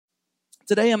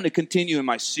Today I'm going to continue in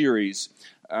my series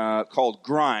called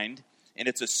Grind, and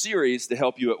it's a series to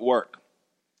help you at work.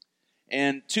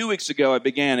 And 2 weeks ago I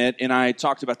began it, and I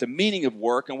talked about the meaning of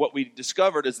work, and what we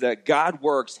discovered is that God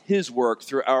works His work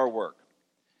through our work.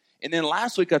 And then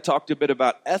last week I talked a bit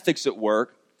about ethics at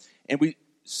work, and we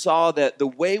saw that the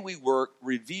way we work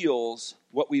reveals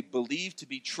what we believe to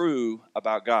be true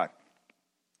about God.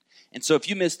 And so if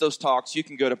you missed those talks, you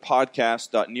can go to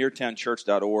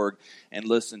podcast.neartownchurch.org and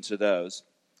listen to those.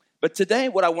 But today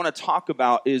what I want to talk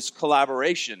about is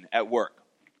collaboration at work.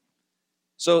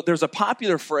 So there's a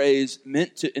popular phrase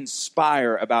meant to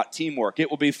inspire about teamwork. It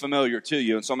will be familiar to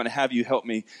you, and so I'm going to have you help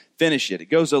me finish it. It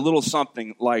goes a little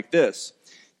something like this.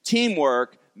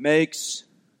 Teamwork makes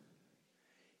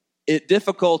it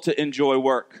difficult to enjoy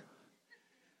work.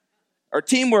 Or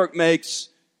teamwork makes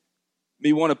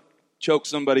me want to choke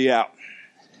somebody out.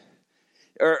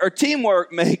 Or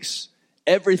teamwork makes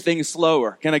everything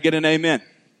slower. Can I get an amen?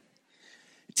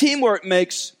 Teamwork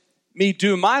makes me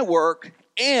do my work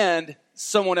and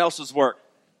someone else's work.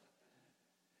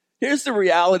 Here's the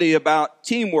reality about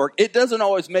teamwork. It doesn't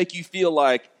always make you feel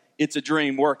like it's a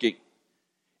dream working.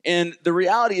 And the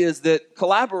reality is that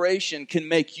collaboration can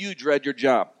make you dread your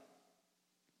job.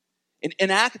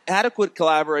 Inadequate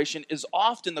collaboration is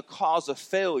often the cause of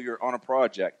failure on a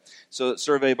project. So a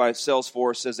survey by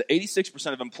Salesforce says that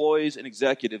 86% of employees and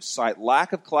executives cite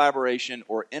lack of collaboration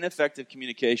or ineffective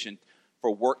communication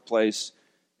for workplace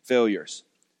failures.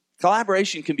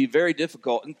 Collaboration can be very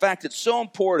difficult. In fact, it's so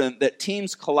important that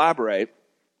teams collaborate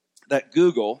that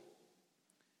Google,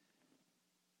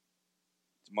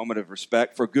 it's a moment of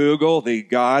respect for Google, the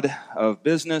god of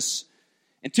business,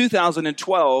 in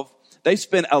 2012, they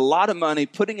spent a lot of money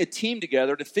putting a team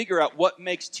together to figure out what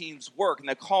makes teams work, and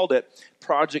they called it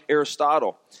Project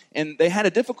Aristotle. And they had a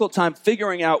difficult time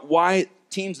figuring out why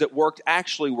teams that worked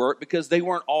actually worked because they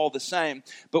weren't all the same.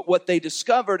 But what they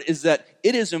discovered is that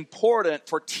it is important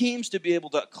for teams to be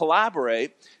able to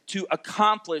collaborate to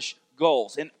accomplish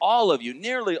goals. And all of you,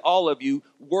 nearly all of you,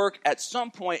 work at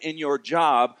some point in your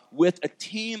job with a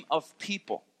team of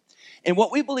people. And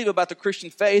what we believe about the Christian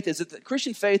faith is that the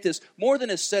Christian faith is more than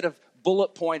a set of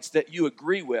bullet points that you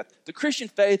agree with. The Christian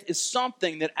faith is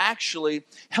something that actually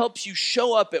helps you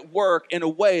show up at work in a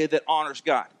way that honors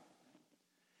God.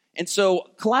 And so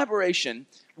collaboration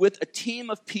with a team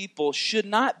of people should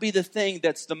not be the thing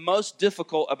that's the most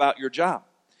difficult about your job.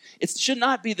 It should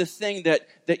not be the thing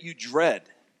that you dread.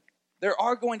 There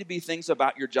are going to be things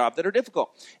about your job that are difficult.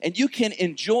 And you can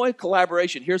enjoy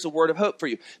collaboration. Here's a word of hope for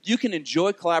you. You can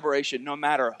enjoy collaboration no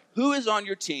matter who is on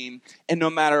your team and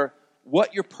no matter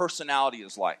what your personality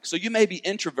is like. So you may be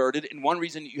introverted, and one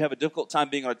reason you have a difficult time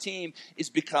being on a team is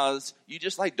because you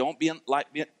just you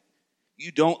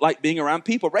don't like being around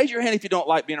people. Raise your hand if you don't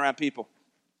like being around people.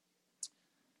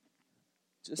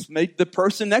 Just make the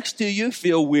person next to you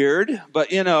feel weird,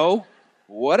 but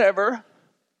whatever.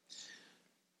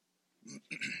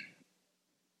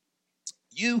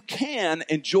 You can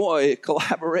enjoy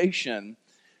collaboration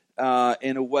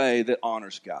in a way that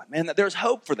honors God. Man, there's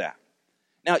hope for that.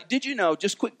 Now, did you know,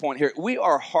 just quick point here, we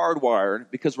are hardwired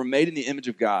because we're made in the image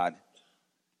of God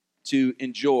to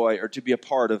enjoy or to be a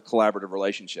part of collaborative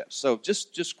relationships. So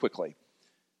just quickly.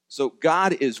 So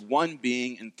God is one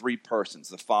being in three persons,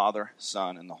 the Father,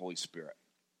 Son, and the Holy Spirit.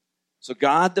 So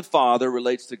God the Father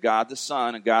relates to God the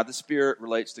Son, and God the Spirit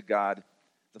relates to God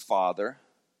the Father.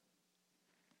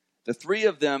 The three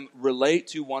of them relate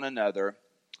to one another,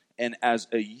 and as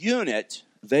a unit,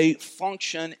 they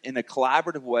function in a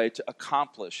collaborative way to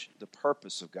accomplish the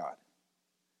purpose of God.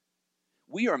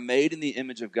 We are made in the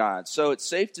image of God, so it's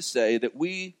safe to say that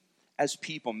we, as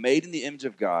people made in the image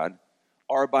of God,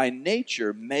 are by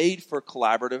nature made for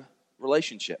collaborative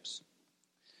relationships.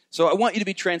 So I want you to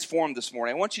be transformed this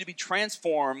morning. I want you to be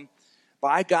transformed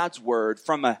by God's word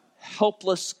from a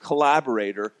helpless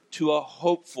collaborator to a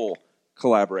hopeful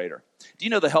collaborator. Do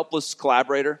you know the helpless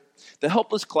collaborator? The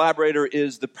helpless collaborator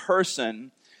is the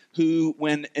person who,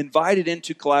 when invited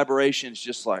into collaboration, is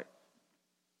just like,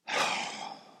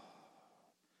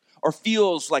 or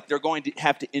feels like they're going to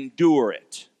have to endure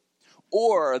it.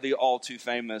 Or the all too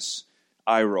famous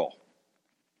eye roll.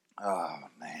 Oh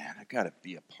man, I got to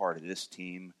be a part of this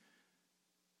team.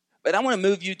 But I want to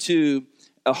move you to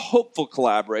a hopeful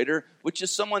collaborator, which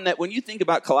is someone that when you think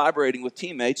about collaborating with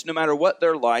teammates, no matter what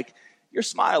they're like, you're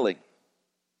smiling.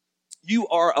 You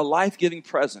are a life-giving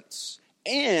presence,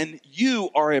 and you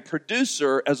are a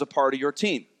producer as a part of your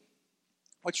team,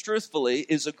 which truthfully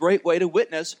is a great way to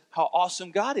witness how awesome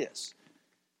God is.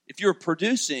 If you're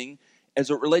producing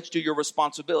as it relates to your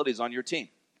responsibilities on your team.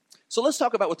 So let's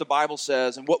talk about what the Bible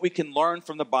says and what we can learn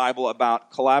from the Bible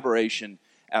about collaboration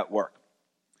at work.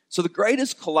 So the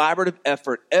greatest collaborative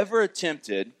effort ever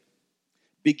attempted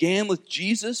began with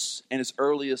Jesus and his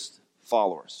earliest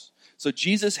followers. So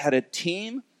Jesus had a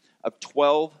team of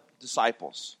 12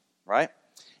 disciples, right?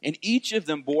 And each of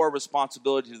them bore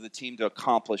responsibility to the team to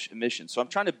accomplish a mission. So I'm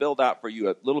trying to build out for you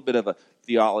a little bit of a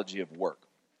theology of work.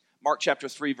 Mark chapter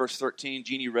 3, verse 13,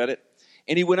 Jeannie read it.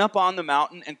 And he went up on the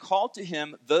mountain and called to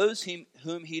him those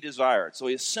whom he desired. So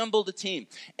he assembled a team,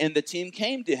 and the team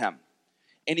came to him.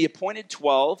 And he appointed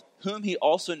 12, whom he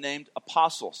also named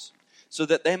apostles, so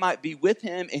that they might be with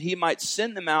him and he might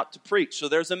send them out to preach. So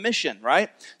there's a mission,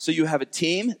 right? So you have a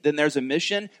team, then there's a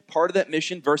mission. Part of that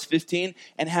mission, verse 15,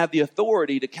 and have the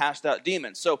authority to cast out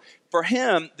demons. So for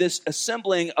him, this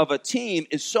assembling of a team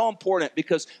is so important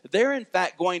because they're in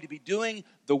fact going to be doing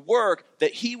the work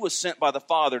that he was sent by the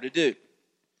Father to do.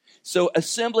 So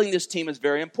assembling this team is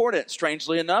very important.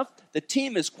 Strangely enough, the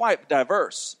team is quite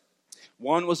diverse.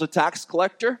 One was a tax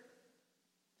collector.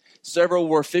 Several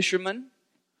were fishermen.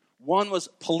 One was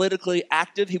politically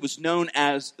active. He was known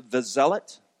as the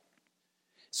Zealot.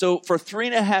 So for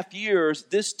 3.5 years,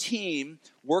 this team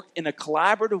worked in a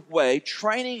collaborative way,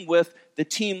 training with the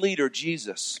team leader,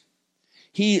 Jesus.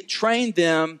 He trained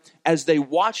them as they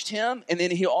watched him, and then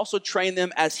he also trained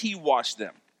them as he watched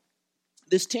them.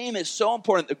 This team is so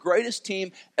important, the greatest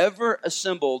team ever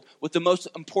assembled with the most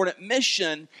important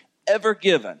mission ever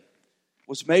given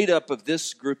was made up of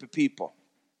this group of people.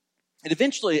 And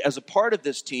eventually, as a part of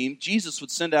this team, Jesus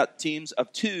would send out teams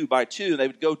of 2 by 2. They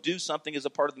would go do something as a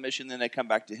part of the mission, then they come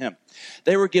back to him.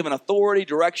 They were given authority,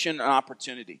 direction, and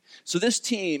opportunity. So this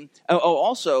team,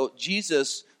 also,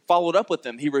 Jesus followed up with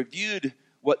them. He reviewed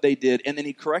what they did, and then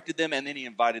he corrected them, and then he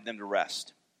invited them to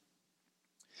rest.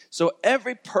 So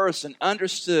every person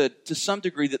understood to some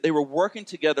degree that they were working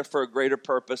together for a greater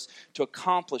purpose to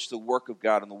accomplish the work of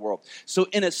God in the world. So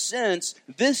in a sense,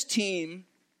 this team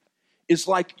is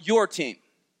like your team,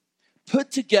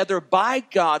 put together by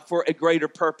God for a greater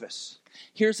purpose.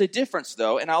 Here's a difference,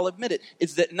 though, and I'll admit it,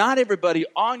 is that not everybody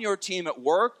on your team at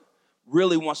work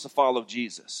really wants to follow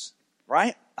Jesus,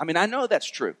 right? I mean, I know that's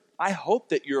true. I hope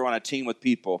that you're on a team with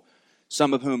people,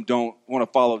 some of whom don't want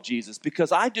to follow Jesus,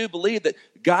 because I do believe that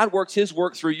God works his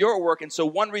work through your work, and so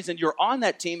one reason you're on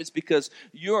that team is because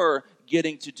you're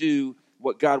getting to do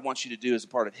what God wants you to do as a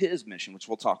part of his mission, which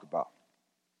we'll talk about.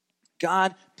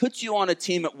 God puts you on a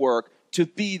team at work to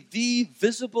be the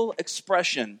visible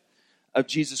expression of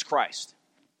Jesus Christ.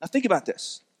 Now think about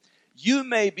this. You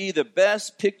may be the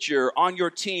best picture on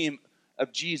your team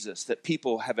of Jesus that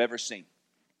people have ever seen.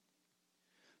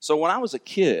 So when I was a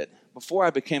kid, before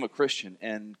I became a Christian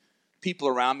and people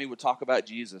around me would talk about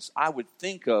Jesus, I would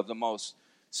think of the most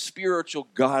spiritual,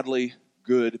 godly,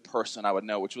 good person I would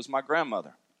know, which was my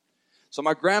grandmother. So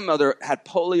my grandmother had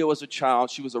polio as a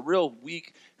child. She was a real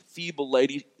weak, feeble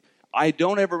lady. I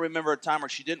don't ever remember a time where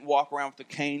she didn't walk around with a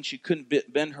cane. She couldn't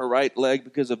bend her right leg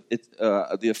because of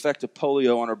the effect of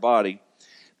polio on her body.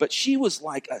 But she was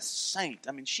like a saint.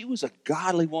 I mean, she was a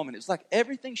godly woman. It's like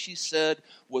everything she said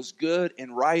was good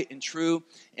and right and true.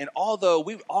 And although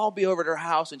we would all be over at her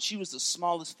house and she was the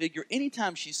smallest figure,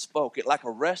 anytime she spoke, it like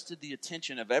arrested the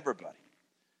attention of everybody.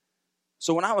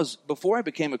 So before I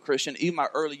became a Christian, even my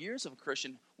early years of a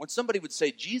Christian, when somebody would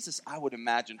say Jesus, I would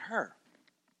imagine her.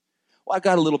 Well, I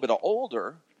got a little bit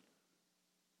older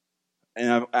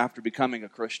and after becoming a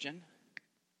Christian.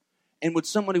 And when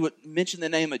somebody would mention the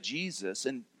name of Jesus,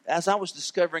 and as I was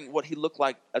discovering what he looked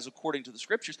like as according to the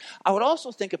scriptures, I would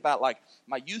also think about like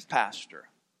my youth pastor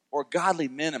or godly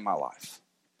men in my life,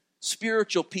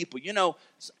 spiritual people. You know,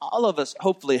 all of us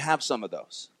hopefully have some of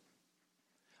those.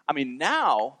 I mean,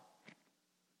 now,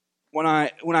 when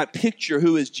I picture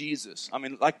who is Jesus, I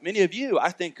mean, like many of you, I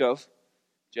think of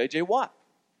J.J. Watt.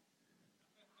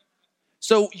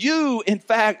 So you, in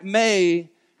fact, may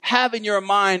have in your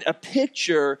mind a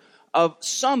picture of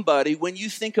somebody when you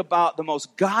think about the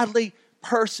most godly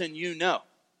person you know.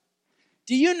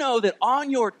 Do you know that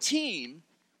on your team,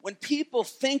 when people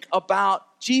think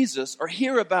about Jesus or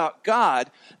hear about God,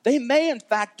 they may in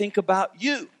fact think about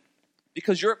you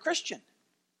because you're a Christian.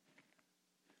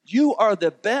 You are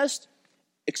the best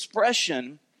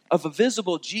expression of a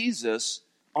visible Jesus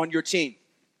on your team.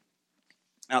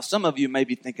 Now, some of you may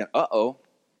be thinking,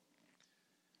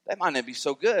 that might not be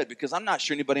so good because I'm not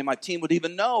sure anybody on my team would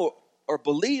even know or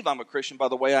believe I'm a Christian by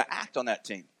the way I act on that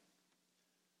team.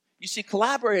 You see,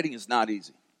 collaborating is not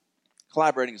easy.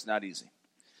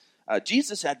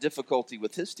 Jesus had difficulty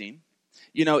with his team.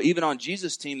 You know, even on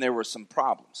Jesus' team, there were some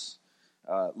problems.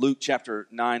 Luke chapter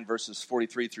 9, verses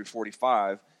 43 through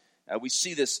 45, we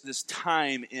see this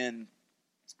time in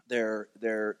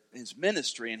his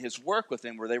ministry and his work with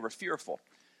him where they were fearful.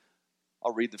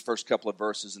 I'll read the first couple of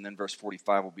verses, and then verse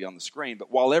 45 will be on the screen.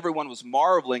 But while everyone was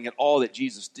marveling at all that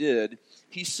Jesus did,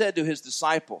 he said to his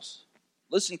disciples,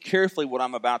 listen carefully what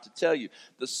I'm about to tell you.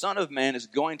 The Son of Man is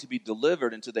going to be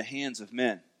delivered into the hands of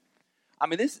men. I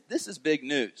mean, this is big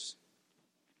news.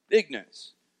 Big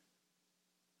news.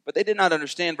 But they did not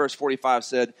understand, verse 45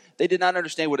 said, they did not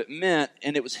understand what it meant,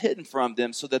 and it was hidden from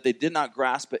them so that they did not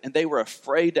grasp it, and they were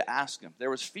afraid to ask him. There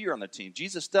was fear on the team.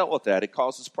 Jesus dealt with that. It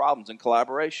causes problems in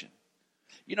collaboration.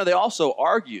 You know, they also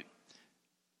argued.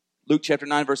 Luke chapter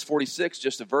 9, verse 46,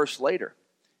 just a verse later.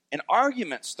 An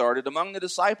argument started among the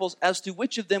disciples as to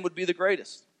which of them would be the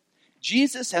greatest.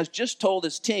 Jesus has just told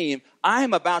his team, I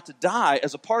am about to die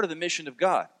as a part of the mission of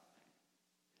God.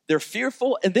 They're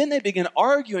fearful, and then they begin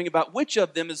arguing about which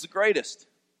of them is the greatest.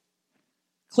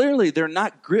 Clearly, they're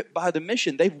not gripped by the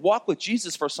mission. They've walked with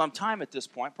Jesus for some time at this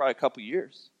point, probably a couple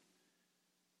years.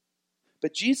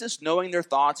 But Jesus, knowing their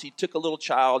thoughts, he took a little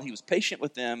child. He was patient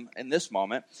with them in this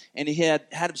moment, and he had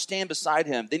him stand beside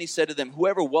him. Then he said to them,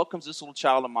 whoever welcomes this little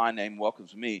child in my name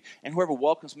welcomes me, and whoever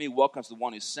welcomes me welcomes the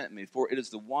one who sent me, for it is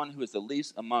the one who is the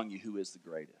least among you who is the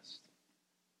greatest.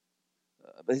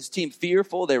 But his team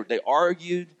fearful, they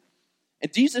argued,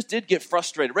 and Jesus did get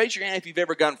frustrated. Raise your hand if you've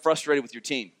ever gotten frustrated with your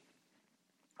team.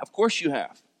 Of course you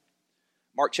have.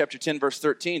 Mark chapter 10, verse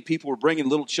 13, people were bringing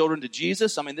little children to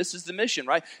Jesus. I mean, this is the mission,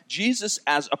 right? Jesus,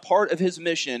 as a part of his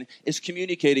mission, is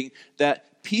communicating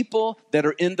that people that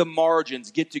are in the margins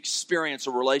get to experience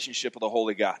a relationship with the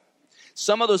Holy God.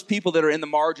 Some of those people that are in the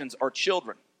margins are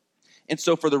children. And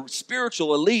so for the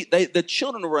spiritual elite, the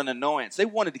children were an annoyance. They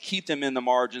wanted to keep them in the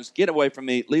margins. Get away from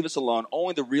me. Leave us alone.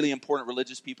 Only the really important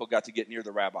religious people got to get near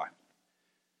the rabbi.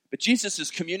 But Jesus is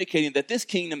communicating that this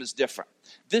kingdom is different.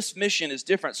 This mission is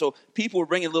different. So people were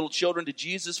bringing little children to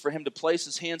Jesus for him to place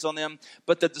his hands on them.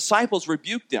 But the disciples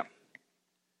rebuked them.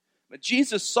 But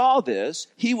Jesus saw this.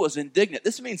 He was indignant.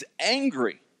 This means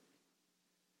angry.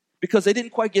 Because they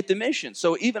didn't quite get the mission.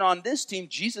 So even on this team,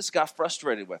 Jesus got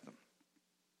frustrated with them.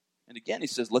 And again, he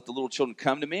says, let the little children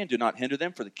come to me and do not hinder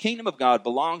them, for the kingdom of God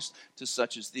belongs to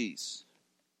such as these.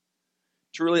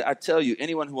 Truly, I tell you,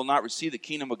 anyone who will not receive the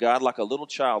kingdom of God like a little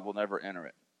child will never enter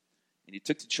it. And he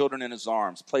took the children in his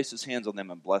arms, placed his hands on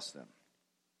them, and blessed them.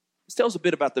 This tells a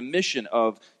bit about the mission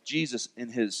of Jesus in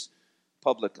his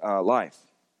public life.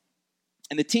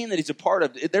 And the team that he's a part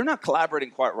of, they're not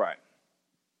collaborating quite right.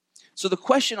 So the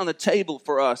question on the table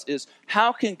for us is,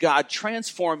 how can God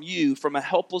transform you from a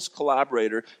helpless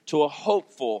collaborator to a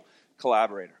hopeful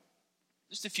collaborator?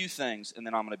 Just a few things, and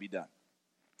then I'm going to be done.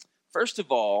 First of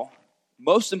all,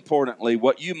 most importantly,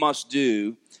 what you must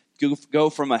do, go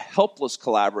from a helpless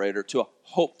collaborator to a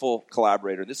hopeful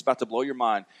collaborator. This is about to blow your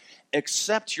mind.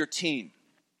 Accept your team.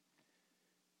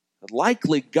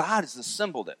 Likely, God has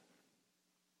assembled it.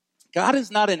 God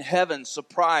is not in heaven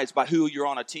surprised by who you're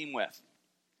on a team with.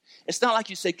 It's not like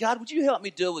you say, God, would you help me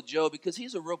deal with Joe because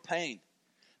he's a real pain.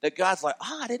 That God's like,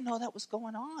 I didn't know that was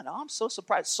going on. I'm so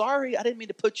surprised. Sorry, I didn't mean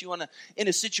to put you in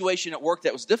a situation at work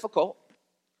that was difficult.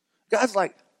 God's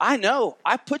like, I know.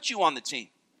 I put you on the team.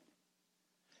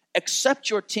 Accept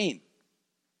your team.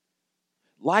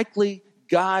 Likely,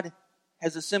 God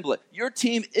has assembled it. Your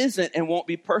team isn't and won't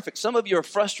be perfect. Some of you are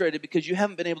frustrated because you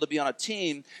haven't been able to be on a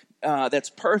team that's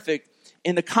perfect.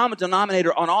 And the common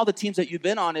denominator on all the teams that you've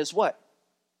been on is what?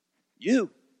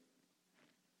 You.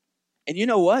 And you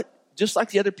know what? Just like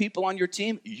the other people on your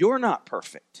team, you're not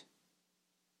perfect.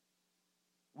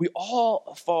 We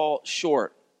all fall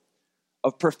short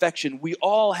of perfection. We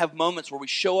all have moments where we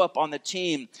show up on the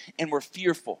team and we're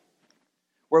fearful,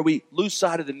 where we lose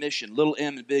sight of the mission, little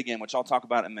m and big M, which I'll talk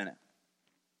about in a minute.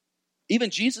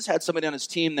 Even Jesus had somebody on his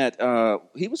team that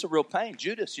he was a real pain.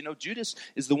 Judas, Judas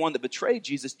is the one that betrayed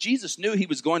Jesus. Jesus knew he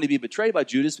was going to be betrayed by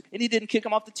Judas, and he didn't kick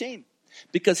him off the team.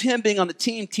 Because him being on the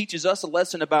team teaches us a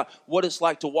lesson about what it's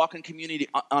like to walk in community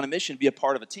on a mission, be a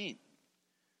part of a team.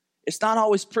 It's not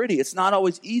always pretty. It's not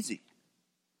always easy.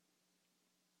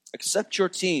 Accept your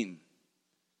team.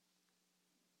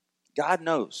 God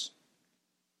knows.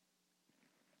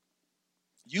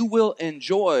 You will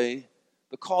enjoy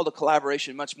the call to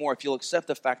collaboration much more if you'll accept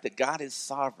the fact that God is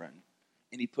sovereign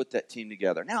and he put that team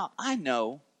together. Now, I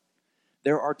know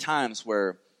there are times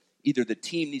where either the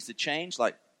team needs to change,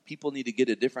 like people need to get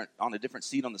on a different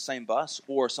seat on the same bus,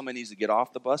 or somebody needs to get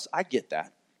off the bus. I get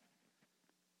that.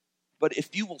 But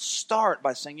if you will start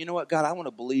by saying, you know what, God, I want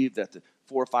to believe that the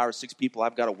 4 or 5 or 6 people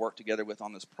I've got to work together with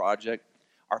on this project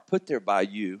are put there by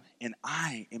you, and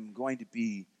I am going to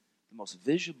be the most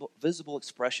visible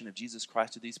expression of Jesus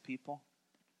Christ to these people,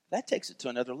 that takes it to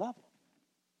another level.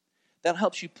 That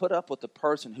helps you put up with the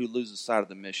person who loses sight of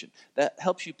the mission. That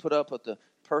helps you put up with the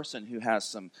person who has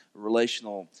some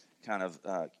relational kind of,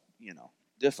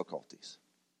 difficulties.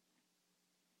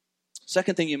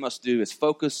 Second thing you must do is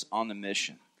focus on the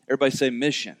mission. Everybody say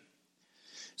mission.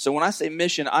 So when I say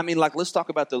mission, I mean let's talk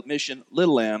about the mission,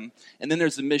 little m, and then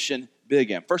there's the mission,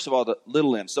 big M. First of all, the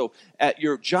little m. So at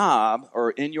your job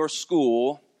or in your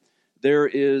school, there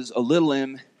is a little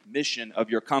m mission of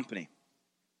your company.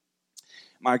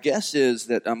 My guess is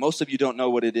that most of you don't know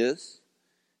what it is,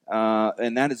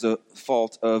 and that is a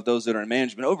fault of those that are in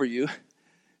management over you.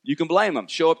 You can blame them.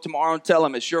 Show up tomorrow and tell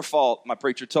them it's your fault, my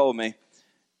preacher told me.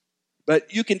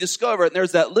 But you can discover it, and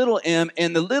there's that little m,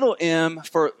 and the little m,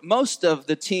 for most of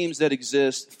the teams that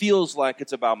exist, feels like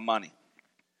it's about money.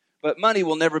 But money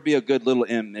will never be a good little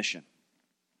m mission.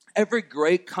 Every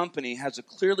great company has a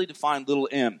clearly defined little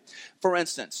m. For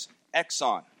instance,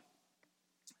 Exxon.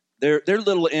 Their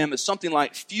little m is something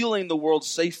like fueling the world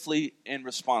safely and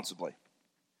responsibly.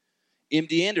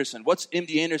 MD Anderson. What's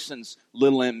MD Anderson's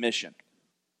little m mission?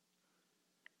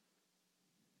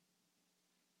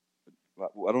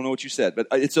 I don't know what you said, but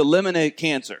it's eliminate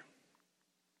cancer.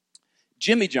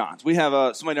 Jimmy John's. We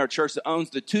have somebody in our church that owns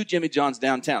the 2 Jimmy John's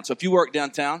downtown. So if you work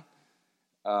downtown,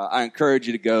 I encourage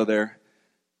you to go there.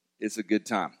 It's a good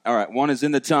time. All right, one is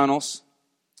in the tunnels.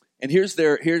 And here's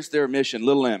their mission,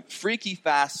 little m. Freaky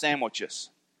fast sandwiches.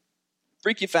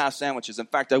 Freaky fast sandwiches. In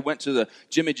fact, I went to the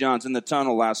Jimmy John's in the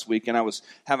tunnel last week, and I was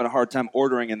having a hard time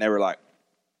ordering, and they were like,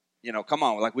 come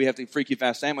on, we have to freaky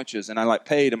fast sandwiches. And I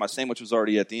paid, and my sandwich was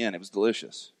already at the end. It was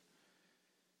delicious.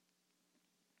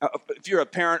 If you're a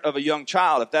parent of a young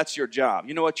child, if that's your job,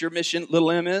 you know what your mission, little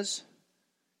m, is?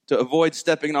 To avoid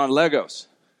stepping on Legos.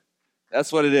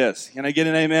 That's what it is. Can I get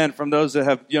an amen from those that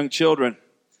have young children?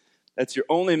 That's your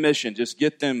only mission. Just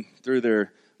get them through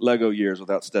their Lego years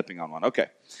without stepping on one. Okay.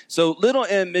 So little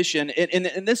m mission,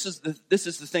 and this is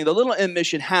the thing. The little m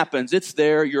mission happens. It's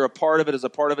there. You're a part of it as a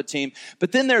part of a team.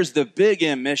 But then there's the big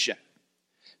M mission.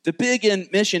 The big M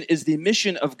mission is the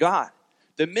mission of God.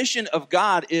 The mission of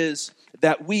God is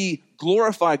that we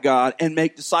glorify God and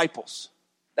make disciples.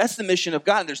 That's the mission of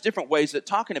God. And there's different ways of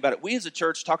talking about it. We as a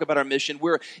church talk about our mission.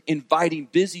 We're inviting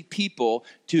busy people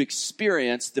to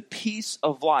experience the peace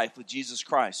of life with Jesus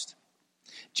Christ.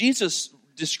 Jesus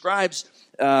describes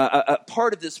a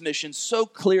part of this mission so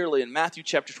clearly in Matthew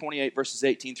chapter 28, verses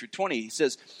 18 through 20. He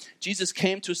says, Jesus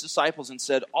came to his disciples and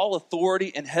said, all authority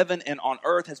in heaven and on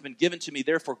earth has been given to me.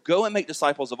 Therefore, go and make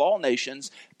disciples of all nations,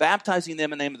 baptizing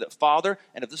them in the name of the Father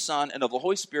and of the Son and of the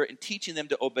Holy Spirit, and teaching them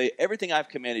to obey everything I've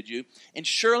commanded you. And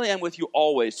surely I'm with you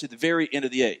always to the very end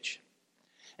of the age.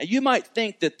 And you might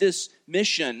think that this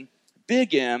mission,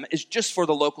 big M, is just for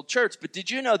the local church. But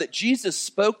did you know that Jesus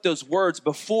spoke those words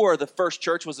before the first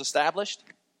church was established?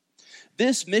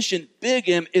 This mission, big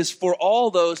M, is for all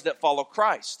those that follow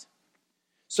Christ.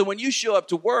 So when you show up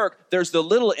to work, there's the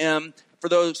little m for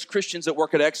those Christians that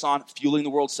work at Exxon, fueling the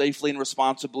world safely and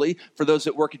responsibly. For those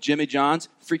that work at Jimmy John's,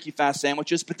 freaky fast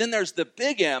sandwiches. But then there's the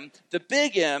big M. The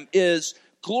big M is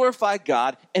glorify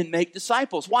God and make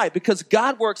disciples. Why? Because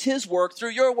God works his work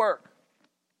through your work.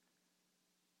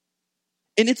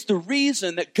 And it's the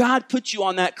reason that God put you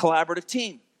on that collaborative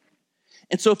team.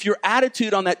 And so if your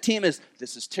attitude on that team is,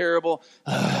 this is terrible,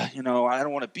 I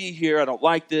don't want to be here, I don't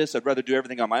like this, I'd rather do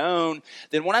everything on my own,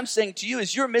 then what I'm saying to you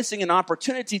is you're missing an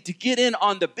opportunity to get in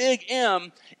on the big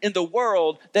M in the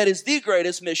world that is the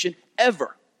greatest mission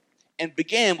ever and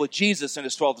began with Jesus and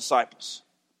his 12 disciples.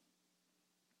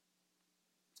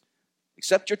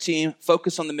 Accept your team,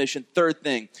 focus on the mission. Third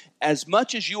thing, as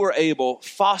much as you are able,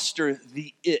 foster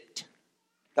the IT.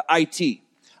 The IT.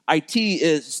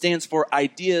 IT stands for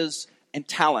ideas and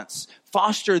talents.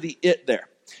 Foster the it there.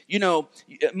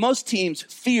 Most teams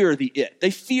fear the it.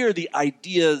 They fear the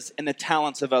ideas and the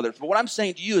talents of others. But what I'm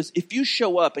saying to you is if you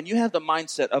show up and you have the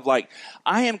mindset of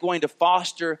I am going to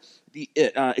foster the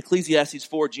it. Ecclesiastes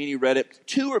 4, Jeannie read it.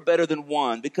 2 are better than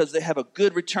 1 because they have a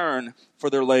good return for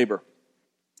their labor.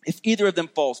 If either of them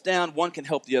falls down, one can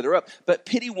help the other up. But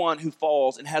pity one who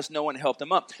falls and has no one to help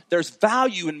them up. There's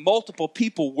value in multiple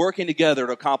people working together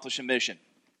to accomplish a mission.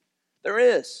 There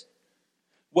is.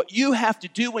 What you have to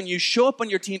do when you show up on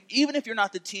your team, even if you're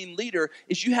not the team leader,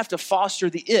 is you have to foster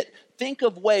the it. Think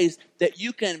of ways that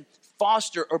you can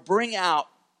foster or bring out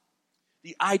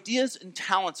the ideas and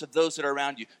talents of those that are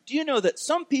around you. Do you know that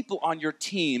some people on your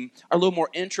team are a little more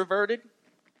introverted?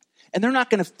 And they're not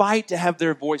going to fight to have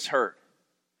their voice heard.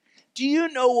 Do you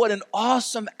know what an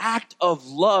awesome act of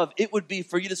love it would be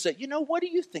for you to say, what do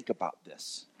you think about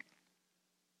this?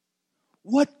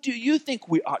 What do you think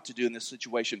we ought to do in this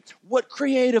situation? What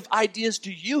creative ideas do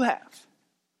you have?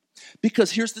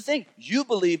 Because here's the thing. You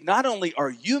believe not only are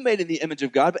you made in the image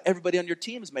of God, but everybody on your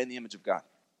team is made in the image of God.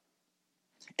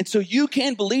 And so you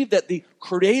can believe that the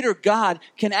Creator God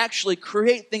can actually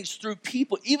create things through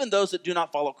people, even those that do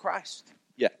not follow Christ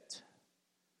yet.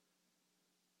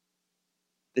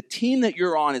 The team that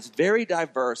you're on is very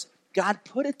diverse. God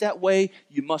put it that way.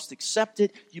 You must accept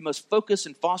it. You must focus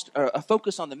and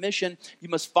focus on the mission. You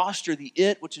must foster the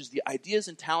it, which is the ideas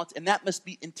and talents, and that must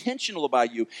be intentional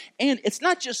about you. And it's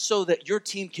not just so that your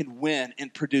team can win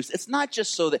and produce. It's not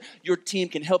just so that your team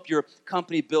can help your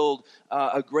company build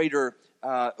a greater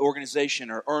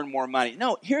organization or earn more money.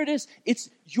 No, here it is. It's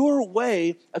your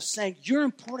way of saying you're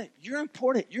important. You're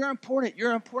important. You're important. You're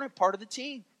an important part of the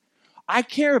team. I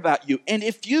care about you. And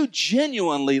if you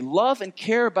genuinely love and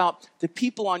care about the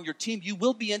people on your team, you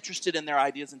will be interested in their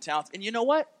ideas and talents. And you know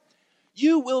what?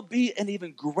 You will be an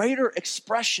even greater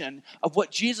expression of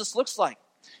what Jesus looks like.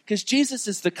 Because Jesus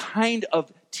is the kind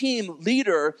of team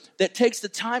leader that takes the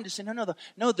time to say,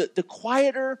 the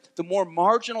quieter, the more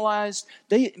marginalized,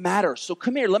 they matter. So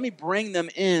come here, let me bring them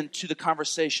into the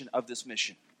conversation of this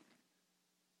mission.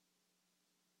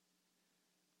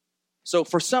 So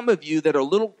for some of you that are a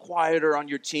little quieter on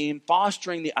your team,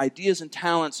 fostering the ideas and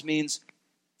talents means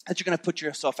that you're going to put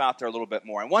yourself out there a little bit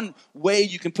more. And one way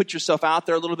you can put yourself out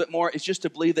there a little bit more is just to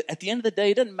believe that at the end of the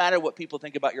day, it doesn't matter what people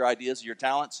think about your ideas or your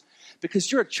talents, because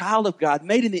you're a child of God,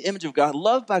 made in the image of God,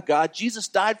 loved by God. Jesus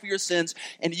died for your sins,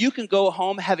 and you can go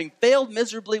home having failed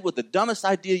miserably with the dumbest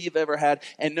idea you've ever had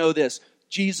and know this: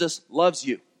 Jesus loves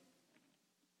you.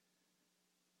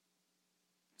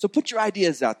 So put your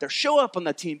ideas out there. Show up on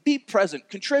the team. Be present.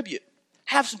 Contribute.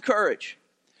 Have some courage.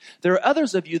 There are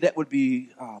others of you that would be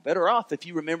better off if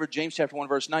you remember James chapter 1,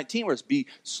 verse 19, where it's be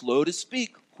slow to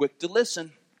speak, quick to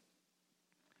listen.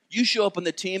 You show up on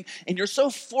the team, and you're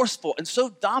so forceful and so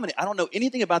dominant. I don't know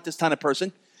anything about this kind of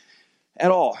person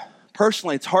at all.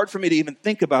 Personally, it's hard for me to even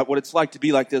think about what it's like to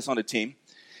be like this on a team.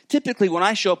 Typically, when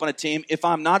I show up on a team, if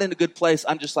I'm not in a good place,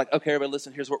 I'm just like, okay, everybody,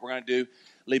 listen, here's what we're going to do.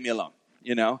 Leave me alone,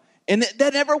 And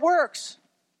that never works.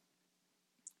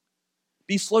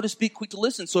 Be slow to speak, quick to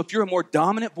listen. So if you're a more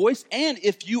dominant voice, and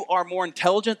if you are more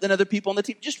intelligent than other people on the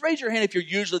team, just raise your hand if you're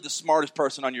usually the smartest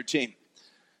person on your team.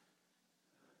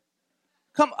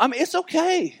 It's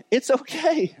okay. It's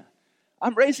okay.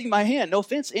 I'm raising my hand. No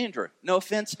offense, Andrew.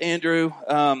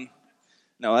 No,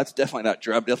 that's definitely not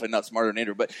true. I'm definitely not smarter than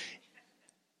Andrew. But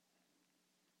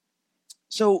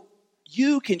so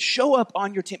you can show up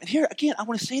on your team. And here, again, I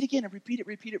want to say it again and repeat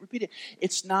it.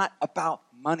 It's not about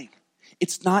money.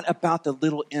 It's not about the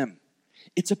little m.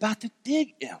 It's about the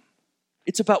big M.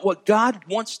 It's about what God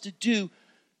wants to do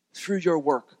through your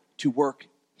work, to work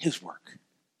His work.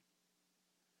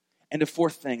 And the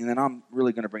fourth thing, and then I'm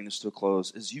really going to bring this to a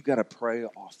close, is you got to pray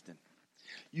often.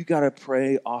 You got to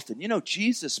pray often.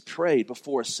 Jesus prayed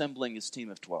before assembling His team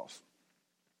of 12.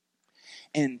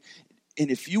 And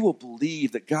if you will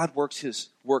believe that God works His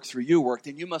work through your work,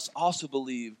 then you must also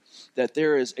believe that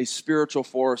there is a spiritual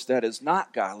force that is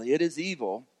not godly, it is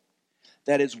evil,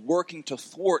 that is working to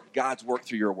thwart God's work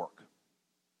through your work.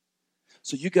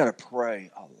 So you got to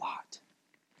pray a lot.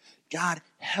 God,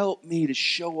 help me to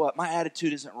show up. My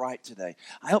attitude isn't right today.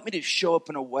 Help me to show up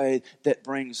in a way that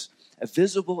brings a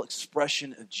visible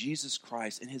expression of Jesus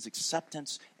Christ and His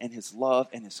acceptance and His love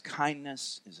and His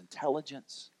kindness, His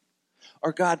intelligence.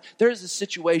 Or God, there's a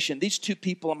situation, these two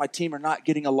people on my team are not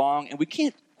getting along, and we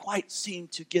can't quite seem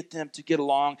to get them to get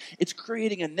along. It's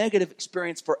creating a negative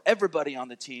experience for everybody on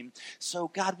the team. So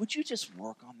God, would you just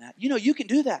work on that? You can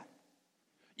do that.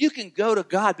 You can go to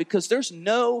God, because there's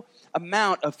no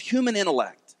amount of human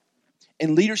intellect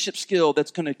and leadership skill that's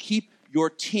going to keep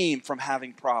your team from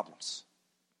having problems.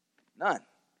 None.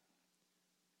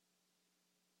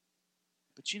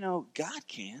 But God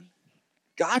can.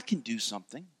 God can do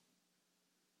something.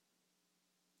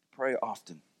 Pray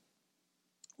often.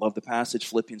 Love the passage,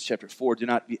 Philippians chapter 4. Do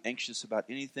not be anxious about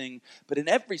anything, but in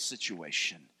every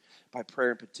situation, by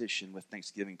prayer and petition with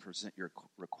thanksgiving, present your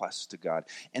requests to God.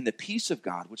 And the peace of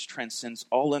God, which transcends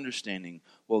all understanding,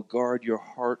 will guard your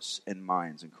hearts and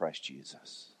minds in Christ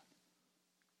Jesus.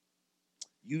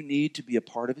 You need to be a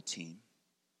part of a team.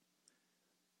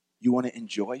 You want to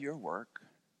enjoy your work.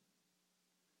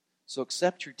 So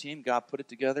accept your team. God put it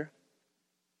together.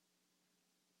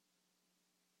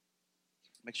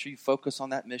 Make sure you focus on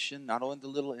that mission, not only the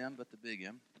little m, but the big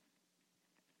M.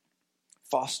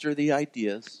 Foster the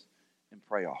ideas and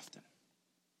pray often.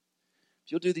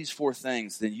 If you'll do these four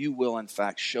things, then you will, in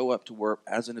fact, show up to work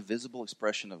as an invisible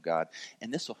expression of God,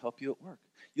 and this will help you at work.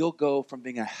 You'll go from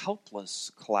being a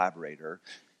helpless collaborator,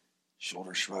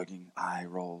 shoulder shrugging, eye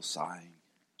roll, sighing,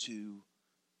 to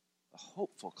a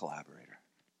hopeful collaborator.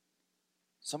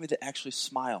 Somebody that actually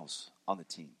smiles on the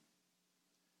team.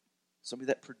 Somebody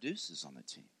that produces on the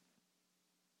team.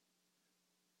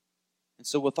 And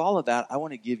so with all of that, I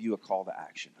want to give you a call to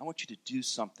action. I want you to do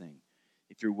something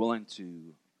if you're willing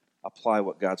to apply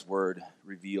what God's word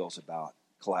reveals about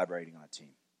collaborating on a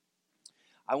team.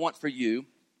 I want for you,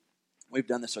 we've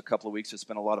done this for a couple of weeks. It's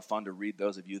been a lot of fun to read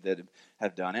those of you that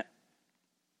have done it.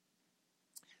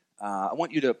 I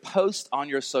want you to post on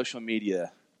your social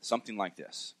media something like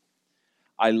this.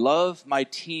 I love my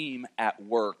team at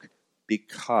work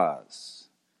because,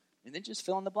 and then just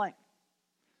fill in the blank.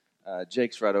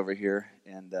 Jake's right over here,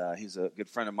 and he's a good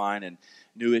friend of mine and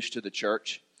newish to the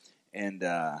church. And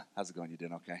how's it going? You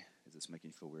doing okay? Is this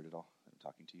making you feel weird at all? I'm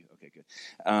talking to you? Okay,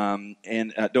 good.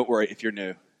 And don't worry if you're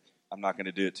new. I'm not going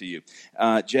to do it to you.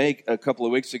 Jake, a couple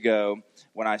of weeks ago,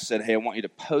 when I said, hey, I want you to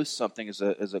post something as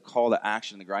a call to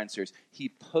action in the Grind series, he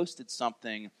posted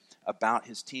something about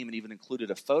his team and even included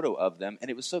a photo of them.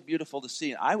 And it was so beautiful to see.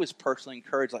 And I was personally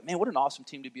encouraged, like, man, what an awesome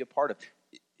team to be a part of.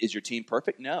 Is your team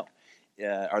perfect? No.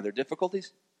 Are there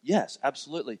difficulties? Yes,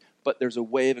 absolutely. But there's a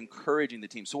way of encouraging the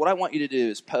team. So what I want you to do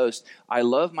is post, I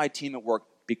love my team at work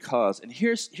because, and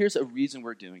here's a reason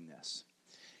we're doing this.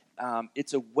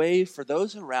 It's a way for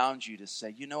those around you to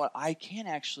say, you know what, I can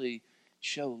actually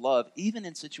show love even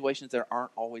in situations that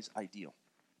aren't always ideal.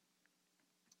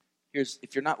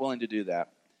 If you're not willing to do that,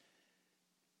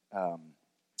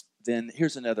 then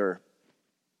here's another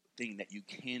thing that you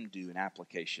can do in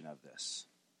application of this.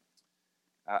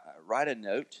 Write a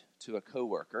note to a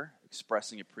coworker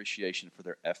expressing appreciation for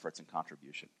their efforts and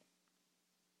contribution.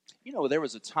 You know, there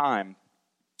was a time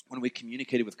when we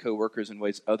communicated with coworkers in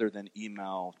ways other than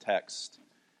email, text,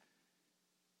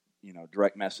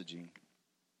 direct messaging.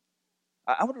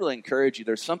 I would really encourage you,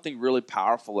 there's something really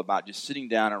powerful about just sitting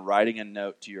down and writing a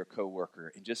note to your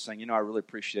coworker and just saying, I really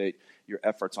appreciate your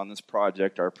efforts on this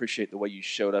project, or I appreciate the way you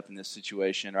showed up in this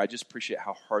situation, or I just appreciate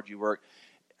how hard you work.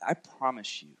 I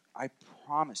promise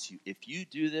you, if you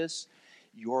do this,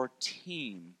 your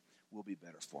team will be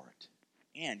better for it.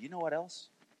 And you know what else?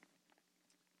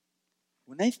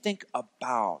 When they think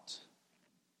about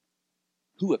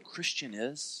who a Christian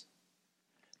is,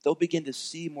 they'll begin to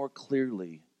see more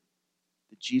clearly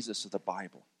the Jesus of the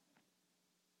Bible.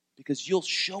 Because you'll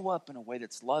show up in a way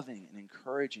that's loving and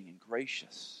encouraging and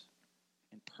gracious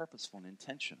and purposeful and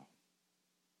intentional.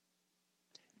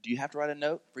 Do you have to write a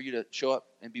note for you to show up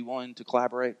and be willing to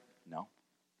collaborate? No.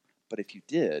 But if you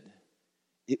did,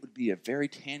 it would be a very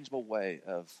tangible way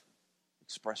of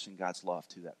expressing God's love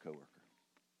to that coworker.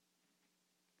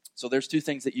 So there's two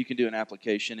things that you can do in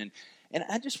application. And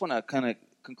I just want to kind of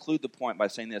conclude the point by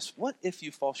saying this. What if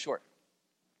you fall short?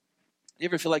 Do you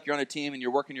ever feel like you're on a team and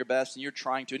you're working your best and you're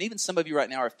trying to, and even some of you right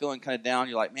now are feeling kind of down.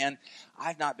 You're like, man,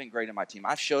 I've not been great in my team.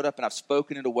 I've showed up and I've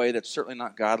spoken in a way that's certainly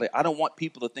not godly. I don't want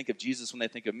people to think of Jesus when they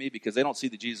think of me because they don't see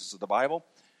the Jesus of the Bible.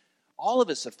 All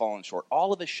of us have fallen short.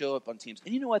 All of us show up on teams.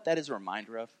 And you know what that is a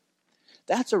reminder of?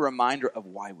 That's a reminder of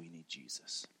why we need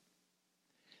Jesus.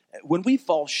 When we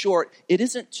fall short, it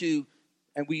isn't to,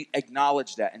 and we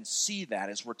acknowledge that and see that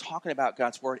as we're talking about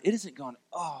God's word, it isn't going,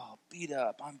 oh, beat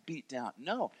up, I'm beat down.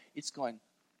 No, it's going,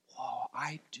 whoa,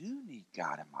 I do need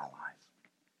God in my life.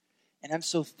 And I'm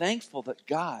so thankful that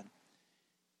God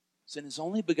sent his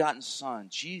only begotten son,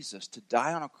 Jesus, to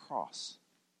die on a cross.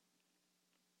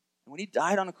 And when he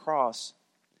died on a cross,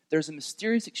 there's a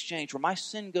mysterious exchange where my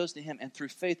sin goes to him, and through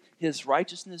faith, his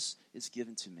righteousness is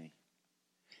given to me.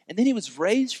 And then he was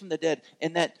raised from the dead,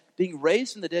 and that being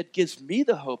raised from the dead gives me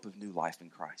the hope of new life in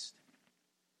Christ.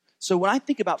 So when I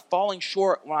think about falling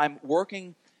short when I'm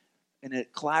working in a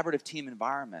collaborative team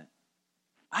environment,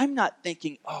 I'm not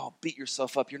thinking, oh, beat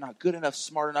yourself up, you're not good enough,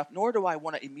 smart enough, nor do I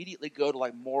want to immediately go to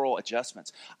like moral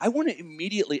adjustments. I want to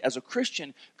immediately, as a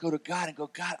Christian, go to God and go,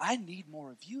 God, I need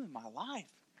more of you in my life.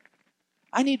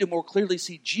 I need to more clearly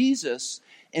see Jesus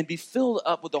and be filled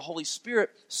up with the Holy Spirit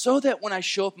so that when I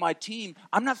show up my team,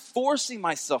 I'm not forcing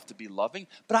myself to be loving,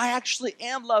 but I actually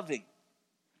am loving.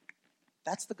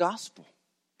 That's the gospel.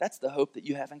 That's the hope that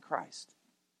you have in Christ.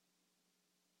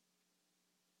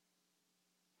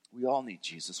 We all need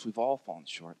Jesus. We've all fallen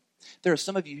short. There are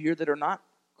some of you here that are not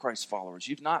Christ followers.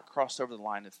 You've not crossed over the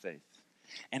line of faith.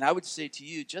 And I would say to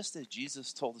you, just as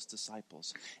Jesus told his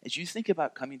disciples, as you think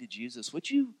about coming to Jesus, would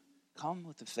you come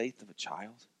with the faith of a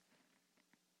child?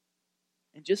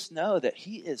 And just know that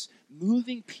he is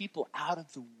moving people out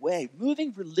of the way,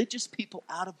 moving religious people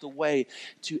out of the way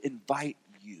to invite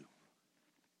you.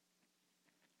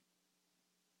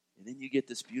 And then you get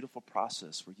this beautiful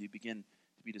process where you begin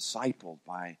to be discipled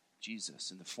by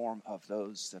Jesus in the form of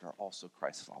those that are also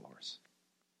Christ followers.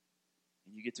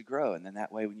 And you get to grow. And then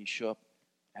that way when you show up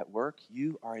at work,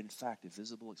 you are in fact a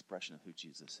visible expression of who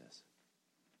Jesus is.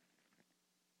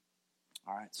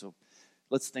 All right, so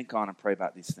let's think on and pray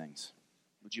about these things.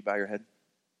 Would you bow your head?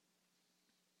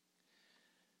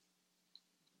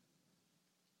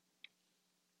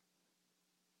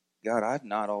 God, I've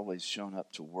not always shown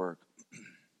up to work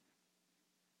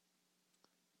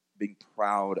being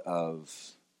proud of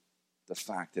the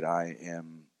fact that I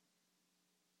am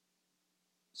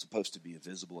supposed to be a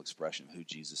visible expression of who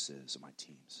Jesus is in my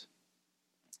teams.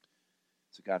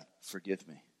 So God, forgive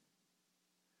me.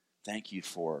 Thank you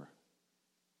for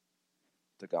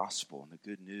the gospel and the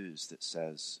good news that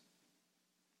says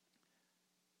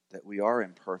that we are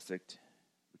imperfect,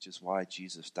 which is why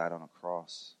Jesus died on a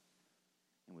cross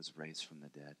and was raised from the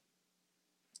dead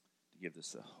to give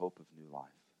us the hope of new life.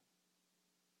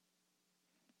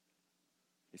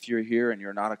 If you're here and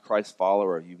you're not a Christ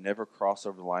follower, you've never crossed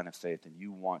over the line of faith, and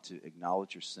you want to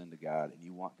acknowledge your sin to God, and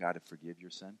you want God to forgive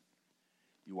your sin,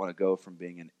 you want to go from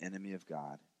being an enemy of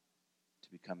God to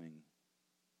becoming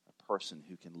a person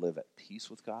who can live at peace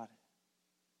with God,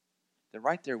 then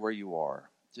right there where you are,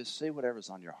 just say whatever's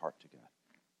on your heart to God.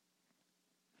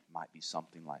 It might be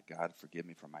something like, God, forgive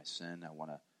me for my sin. I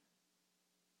want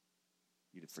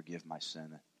you to forgive my sin.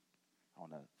 I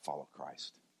want to follow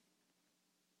Christ.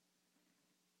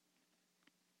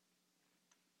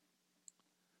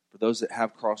 For those that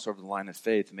have crossed over the line of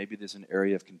faith, maybe there's an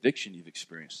area of conviction you've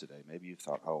experienced today. Maybe you've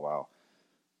thought, oh, wow,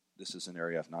 this is an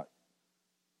area I've not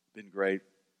been great.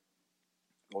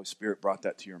 The Holy Spirit brought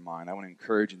that to your mind. I want to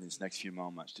encourage you in these next few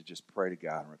moments to just pray to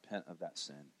God and repent of that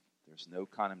sin. There's no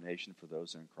condemnation for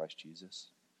those that are in Christ Jesus.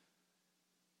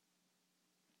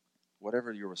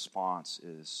 Whatever your response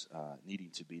is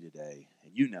needing to be today,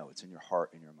 and you know it's in your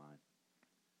heart and your mind,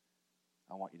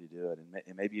 I want you to do it.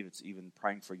 And maybe it's even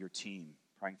praying for your team,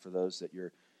 praying for those that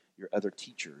your other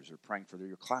teachers, or praying for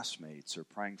your classmates, or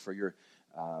praying for your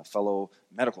fellow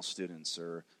medical students,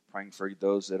 or praying for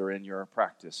those that are in your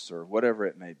practice, or whatever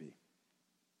it may be.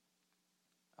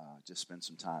 Just spend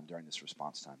some time during this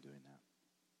response time doing that.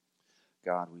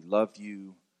 God, we love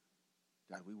you.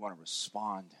 God, we want to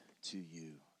respond to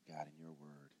you, God, in your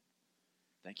word.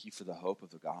 Thank you for the hope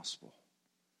of the gospel.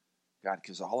 God,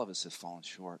 because all of us have fallen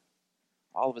short.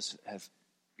 All of us have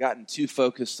gotten too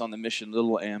focused on the mission,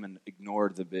 little m, and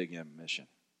ignored the big M mission.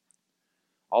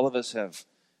 All of us have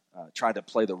tried to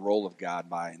play the role of God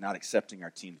by not accepting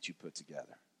our team that you put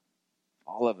together.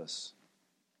 All of us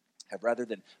have, rather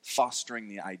than fostering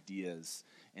the ideas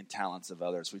and talents of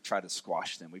others, we've tried to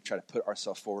squash them. We've tried to put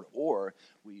ourselves forward, or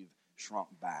we've shrunk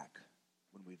back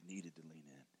when we've needed to lean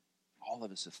in. All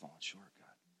of us have fallen short, God.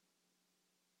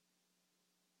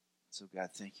 So,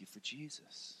 God, thank you for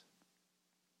Jesus.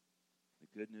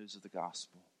 The good news of the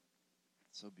gospel.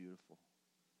 It's so beautiful.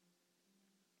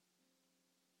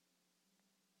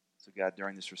 So, God,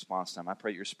 during this response time, I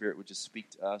pray your Spirit would just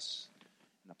speak to us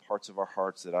in the parts of our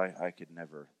hearts that I could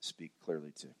never speak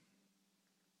clearly to.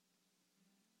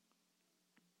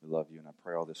 We love you, and I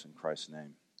pray all this in Christ's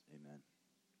name.